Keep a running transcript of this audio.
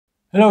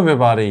Hello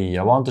everybody,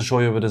 I want to show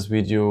you with this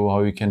video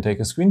how you can take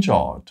a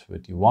screenshot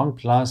with the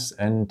OnePlus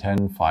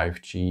N10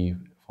 5G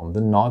from the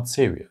Nord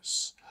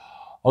series.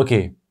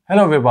 Okay,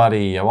 hello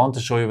everybody, I want to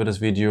show you with this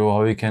video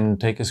how you can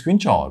take a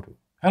screenshot.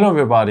 Hello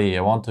everybody,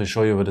 I want to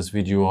show you with this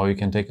video how you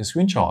can take a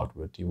screenshot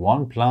with the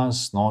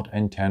OnePlus Nord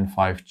N10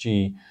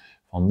 5G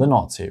from the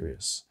Nord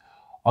series.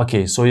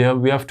 Okay, so yeah,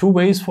 we have two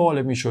ways for.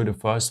 Let me show you the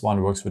first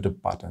one. Works with the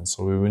button.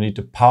 So we will need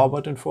the power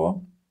button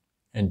for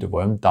and the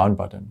volume down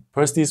button.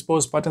 Press these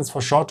both buttons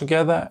for short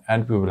together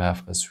and we will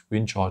have a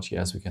screenshot here,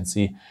 as we can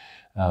see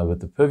with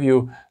the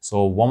preview.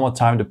 So one more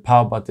time, the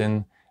power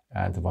button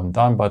and the volume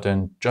down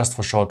button just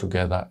for short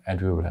together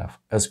and we will have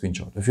a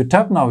screenshot. If you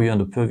tap now here on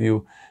the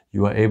preview,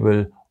 you are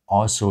able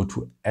also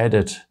to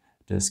edit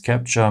this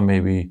capture.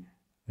 Maybe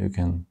you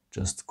can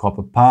just crop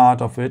a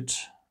part of it,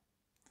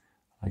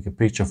 like a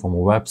picture from a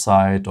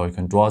website, or you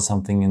can draw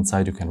something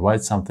inside, you can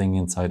write something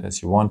inside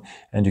as you want,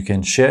 and you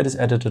can share this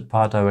edited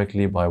part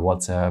directly by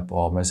WhatsApp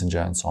or Messenger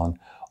and so on,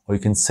 or you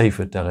can save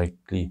it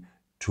directly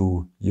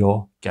to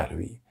your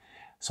gallery.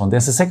 So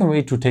there's a second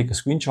way to take a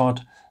screenshot.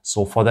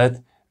 So for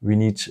that, we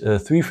need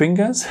 3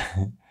 fingers.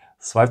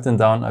 Swipe them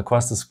down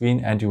across the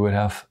screen and you will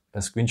have a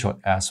screenshot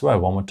as well.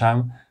 One more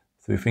time,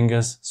 3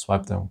 fingers,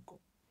 swipe them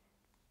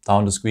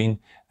down the screen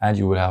and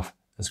you will have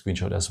a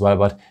screenshot as well.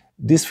 But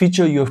this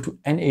feature you have to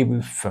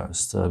enable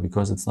first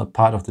because it's not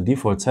part of the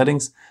default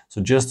settings. So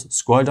just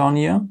scroll down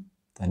here,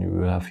 then you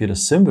will have here the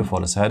symbol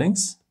for the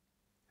settings.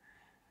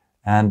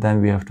 And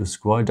then we have to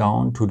scroll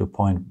down to the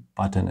point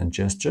button and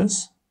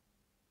gestures.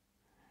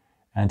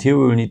 And here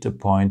we will need the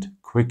point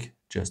quick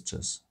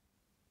gestures.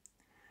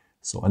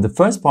 So on the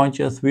first point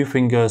here, 3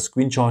 finger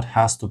screenshot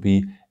has to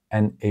be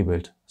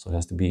enabled. So it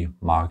has to be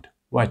marked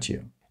right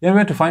here. Then we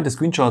have to find the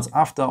screenshots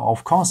after,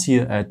 of course,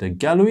 here at the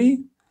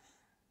gallery.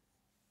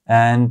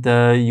 And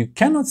you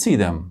cannot see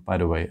them, by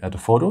the way, at the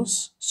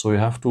photos. So you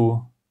have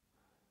to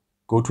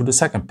go to the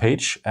second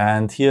page.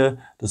 And here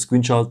the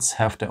screenshots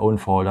have their own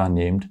folder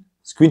named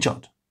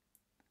Screenshot.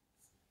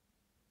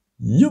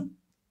 Yup.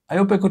 I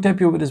hope I could help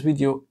you with this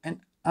video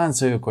and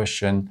answer your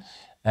question.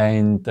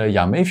 And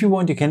yeah, if you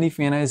want, you can leave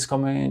me a nice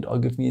comment or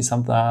give me a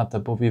thumbs up.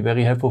 That would be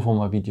very helpful for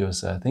my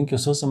videos. Thank you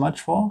so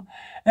much for.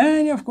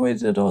 And I've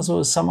created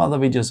also some other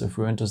videos if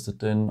you're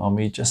interested in, or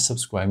maybe just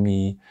subscribe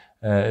me.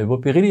 It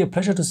would be really a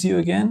pleasure to see you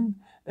again.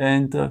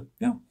 And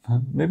yeah,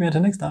 maybe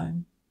until next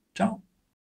time. Ciao.